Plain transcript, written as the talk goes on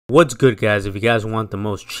What's good, guys? If you guys want the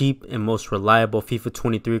most cheap and most reliable FIFA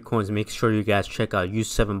 23 coins, make sure you guys check out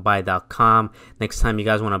u7buy.com. Next time you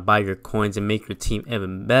guys want to buy your coins and make your team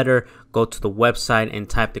even better, go to the website and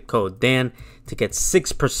type the code Dan to get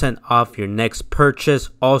 6% off your next purchase.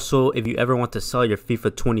 Also, if you ever want to sell your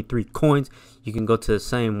FIFA 23 coins, you can go to the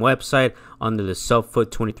same website under the Sell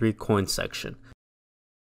FUT 23 coins section.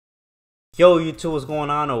 Yo YouTube, what's going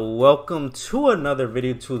on, and welcome to another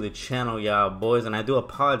video to the channel, y'all boys. And I do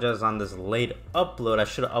apologize on this late upload. I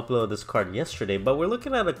should have uploaded this card yesterday, but we're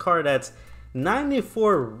looking at a card that's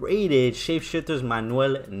 94 rated Shapeshifters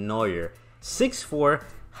Manuel Neuer, 6'4",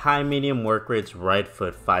 high medium work rates, right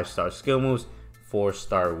foot, 5-star skill moves,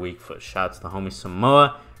 4-star weak foot. Shout out to the homie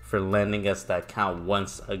Samoa for lending us that count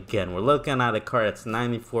once again. We're looking at a card that's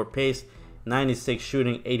 94 pace, 96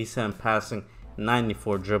 shooting, 87 passing,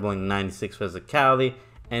 94 dribbling, 96 physicality,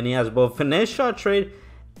 and he has both finesse shot trade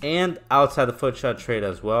and outside the foot shot trade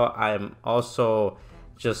as well. I'm also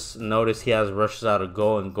just noticed he has rushes out of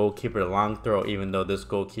goal and goalkeeper long throw, even though this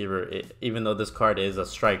card is a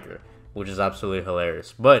striker, which is absolutely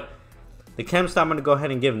hilarious. But the chem style I'm going to go ahead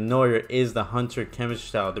and give Neuer is the Hunter chemistry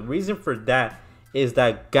style. The reason for that is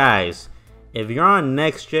that, guys, if you're on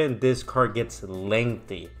next gen, this card gets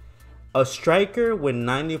lengthy. A striker with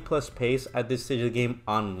 90 plus pace at this stage of the game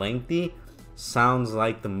on lengthy sounds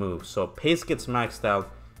like the move. So pace gets maxed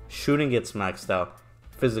out, shooting gets maxed out,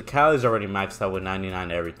 physicality is already maxed out with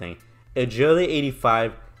 99 everything, agility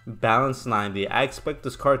 85, balance 90. I expect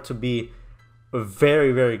this card to be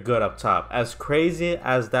very, very good up top. As crazy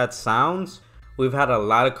as that sounds, we've had a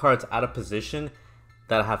lot of cards out of position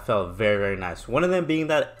that have felt very, very nice. One of them being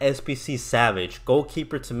that SPC Savage,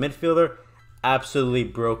 goalkeeper to midfielder, absolutely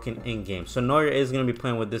broken in game. So Neuer is going to be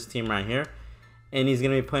playing with this team right here, and he's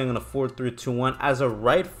going to be playing on a 4-3-2-1 as a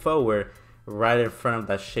right forward right in front of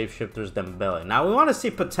that Shapeshifters Dembele. Now we want to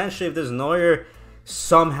see potentially if this Neuer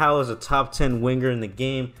somehow is a top 10 winger in the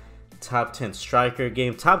game, top 10 striker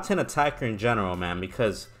game, top 10 attacker in general, man,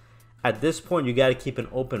 because at this point you got to keep an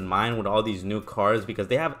open mind with all these new cards because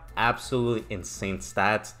they have absolutely insane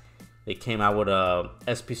stats. They came out with a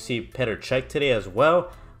SPC Petr Cech today as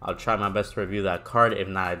well. I'll try my best to review that card. If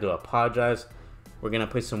not, I do apologize. We're going to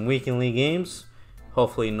play some weekend league games.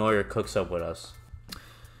 Hopefully, Neuer cooks up with us.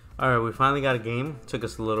 Alright, we finally got a game. Took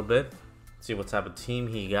us a little bit. Let's see what type of team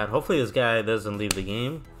he got. Hopefully, this guy doesn't leave the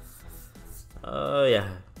game. Yeah.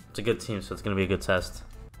 It's a good team, so it's going to be a good test.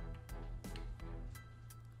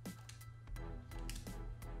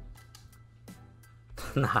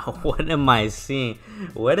 Now, what am I seeing?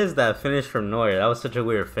 What is that finish from Neuer? That was such a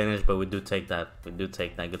weird finish, but we do take that. We do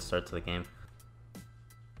take that. Good start to the game.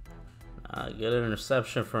 Good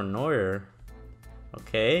interception from Neuer.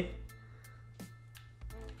 Okay.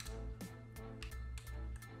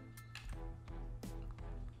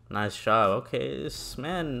 Nice shot. Okay, this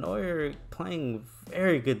man, Neuer, playing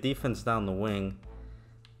very good defense down the wing.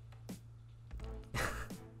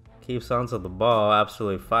 Keeps onto the ball.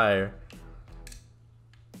 Absolutely fire.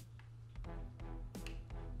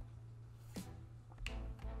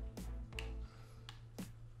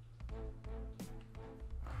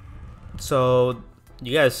 So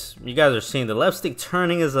you guys are seeing the left stick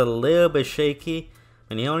turning is a little bit shaky,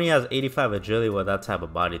 and he only has 85 agility with that type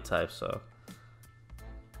of body type. So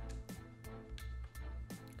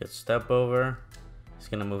good step over. He's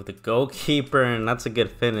gonna move the goalkeeper, and that's a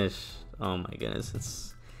good finish. Oh my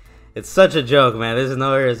goodness, it's such a joke, man. This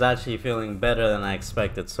Neuer is actually feeling better than I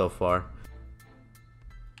expected so far.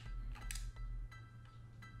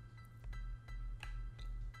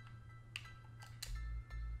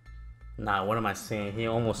 Nah, what am I seeing? He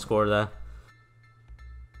almost scored that.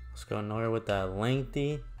 Let's go Neuer with that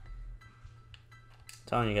lengthy. I'm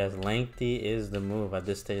telling you guys, lengthy is the move at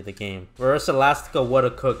this stage of the game. Reverse Elastico, what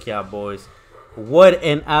a cook, yeah, boys. What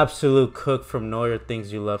an absolute cook from Neuer.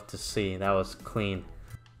 Things you love to see. That was clean.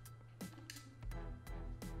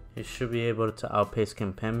 He should be able to outpace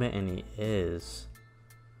Kimpembe, and he is.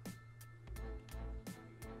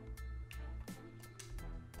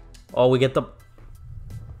 Oh, we get the...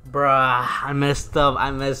 Bruh, I messed up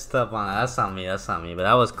on that. That's on me, but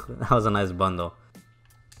that was a nice bundle.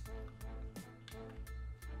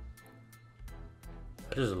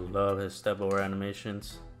 I just love his step over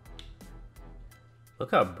animations.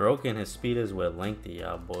 Look how broken his speed is with lengthy,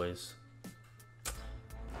 y'all boys.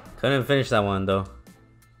 Couldn't finish that one though.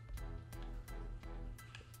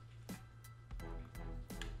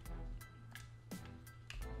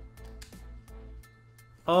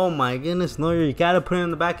 Oh my goodness, Neuer, you gotta put it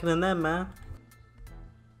in the back of the net, man.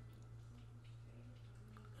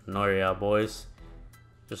 Neuer, y'all boys.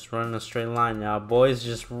 Just running a straight line, y'all boys.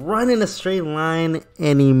 Just running a straight line,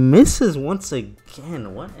 and he misses once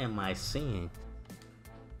again. What am I seeing?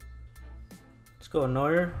 Let's go,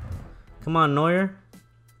 Neuer. Come on, Neuer.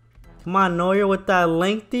 Come on, Neuer with that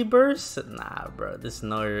lengthy burst. Nah, bro. This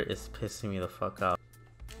Neuer is pissing me the fuck off.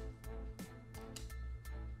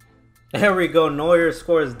 There we go. Neuer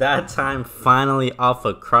scores that time finally off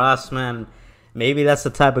a cross, man. Maybe that's the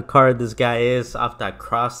type of card this guy is, off that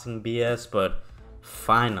crossing BS, but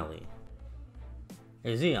finally.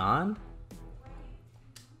 Is he on?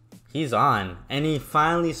 He's on. And he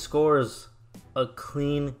finally scores a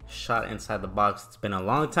clean shot inside the box. It's been a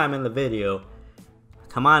long time in the video.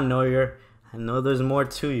 Come on, Neuer. I know there's more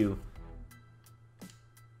to you.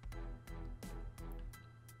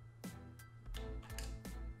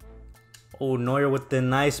 Oh, Neuer with the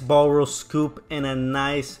nice ball roll scoop and a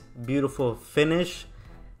nice, beautiful finish.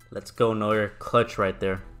 Let's go, Neuer. Clutch right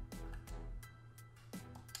there.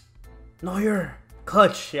 Neuer.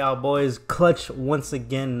 Clutch, y'all boys. Clutch once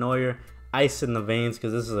again, Neuer. Ice in the veins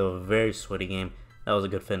because this is a very sweaty game. That was a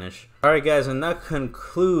good finish. Alright, guys, and that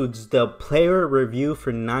concludes the player review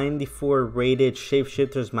for 94 rated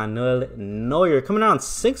Shapeshifters Manuel Neuer. Coming out on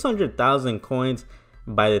 600,000 coins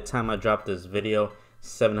by the time I drop this video.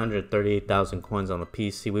 738,000 coins on the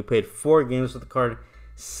PC. We played 4 games with the card,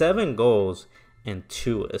 7 goals, and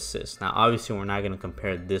 2 assists. Now, obviously, we're not going to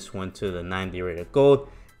compare this one to the 90 rated gold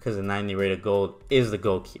because the 90 rated gold is the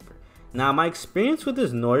goalkeeper. Now, my experience with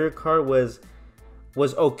this Neuer card was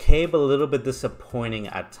okay, but a little bit disappointing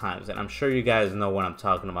at times. And I'm sure you guys know what I'm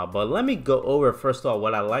talking about. But let me go over, first of all,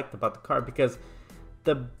 what I liked about the card, because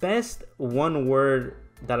the best one word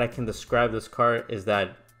that I can describe this card is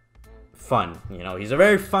that fun. You know, he's a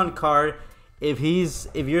very fun card. If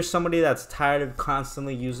you're somebody that's tired of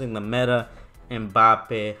constantly using the meta,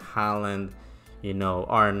 Mbappe, Haaland, you know,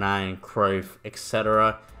 R9, Cruyff,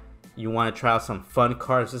 etc., you want to try out some fun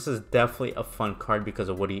cards, this is definitely a fun card because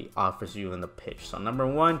of what he offers you in the pitch. So number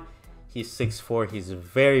 1, he's 6'4", he's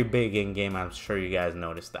very big in game. I'm sure you guys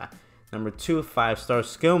noticed that. Number 2, 5-star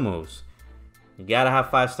skill moves. You gotta have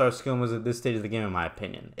 5-star skill moves at this stage of the game, in my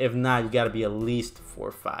opinion. If not, you gotta be at least 4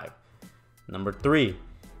 or 5. Number 3,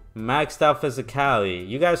 maxed out physicality.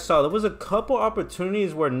 You guys saw there was a couple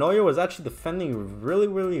opportunities where Neuer was actually defending really,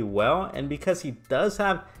 really well, and because he does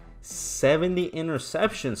have 70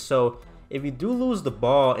 interceptions, so if you do lose the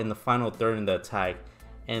ball in the final third in the attack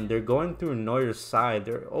and they're going through Neuer's side,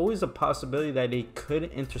 there's always a possibility that he could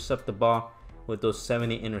intercept the ball with those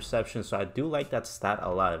 70 interceptions. So I do like that stat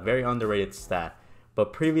a lot. A very underrated stat.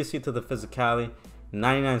 But previously to the physicality,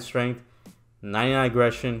 99 strength, 99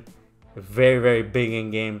 aggression, very, very big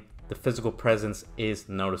in game. The physical presence is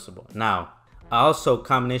noticeable. Now, also,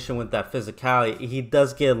 combination with that physicality, he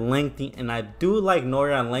does get lengthy, and I do like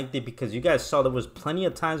Neuer on lengthy because you guys saw there was plenty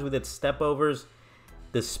of times with its step overs.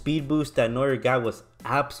 The speed boost that Neuer got was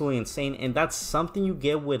absolutely insane, and that's something you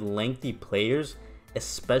get with lengthy players,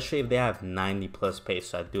 especially if they have 90 plus pace.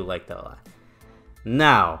 So I do like that a lot.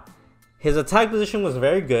 Now, his attack position was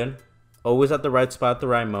very good, always at the right spot at the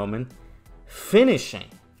right moment. Finishing.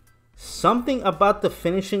 Something about the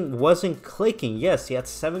finishing wasn't clicking. Yes, he had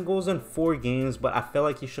 7 goals in 4 games, but I feel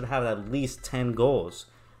like he should have at least 10 goals.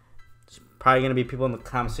 There's probably going to be people in the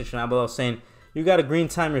comment section down below saying, you got to green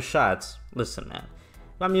time your shots. Listen, man.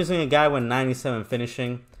 If I'm using a guy with 97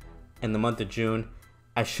 finishing in the month of June,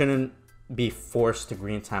 I shouldn't be forced to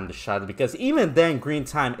green time the shots, because even then, green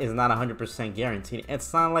time is not 100% guaranteed.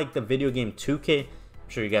 It's not like the video game 2K. I'm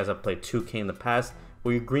sure you guys have played 2K in the past,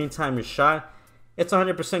 where you green time your shot. It's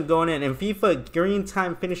 100% going in. In FIFA, green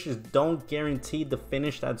time finishes don't guarantee the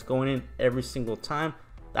finish that's going in every single time.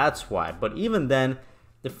 That's why. But even then,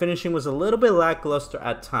 the finishing was a little bit lackluster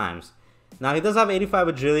at times. Now, he does have 85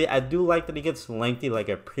 agility. I do like that he gets lengthy, like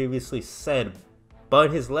I previously said.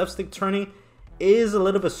 But his left stick turning is a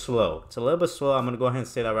little bit slow. It's a little bit slow. I'm going to go ahead and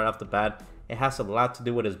say that right off the bat. It has a lot to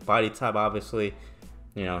do with his body type, obviously.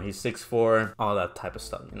 You know, he's 6'4", all that type of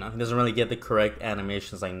stuff. You know, he doesn't really get the correct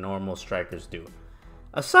animations like normal strikers do.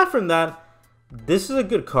 Aside from that, this is a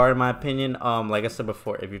good card in my opinion. Like I said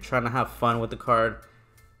before, if you're trying to have fun with the card,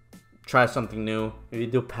 try something new. If you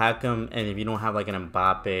do pack him, and if you don't have like an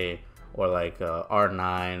Mbappe or like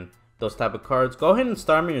R9, those type of cards, go ahead and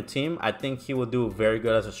start him in your team. I think he will do very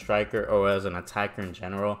good as a striker or as an attacker in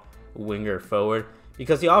general, winger, forward,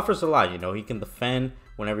 because he offers a lot. You know, he can defend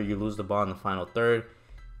whenever you lose the ball in the final third.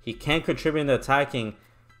 He can contribute to attacking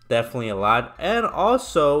definitely a lot. And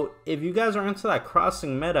also, if you guys are into that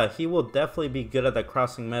crossing meta, he will definitely be good at that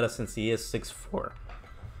crossing meta since he is 6'4".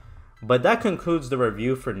 But that concludes the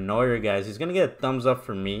review for Neuer, guys. He's going to get a thumbs up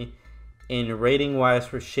for me. In rating wise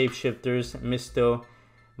for Shapeshifters, Misto,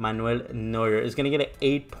 Manuel Neuer is going to get an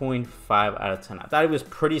 8.5 out of 10. I thought he was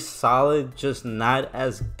pretty solid, just not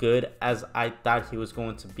as good as I thought he was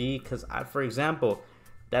going to be. Because, for example,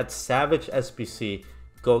 that Savage SBC,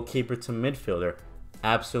 goalkeeper to midfielder,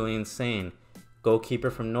 absolutely insane. Goalkeeper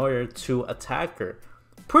from Neuer to attacker,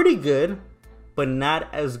 pretty good, but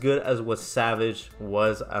not as good as what Savage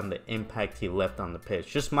was on the impact he left on the pitch.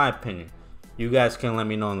 Just my opinion. You guys can let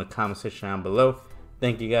me know in the comment section down below.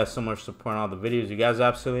 Thank you guys so much for supporting all the videos. You guys are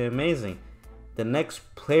absolutely amazing. The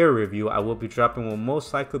next player review I will be dropping will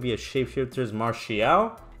most likely be a Shapeshifters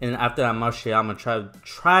Martial. And after that Martial, I'm going to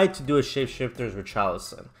try to do a Shapeshifters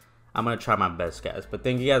Richarlison. I'm going to try my best, guys. But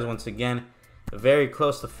thank you guys once again. Very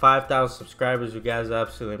close to 5,000 subscribers. You guys are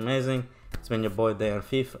absolutely amazing. It's been your boy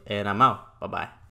DanFIFA, and I'm out. Bye-bye.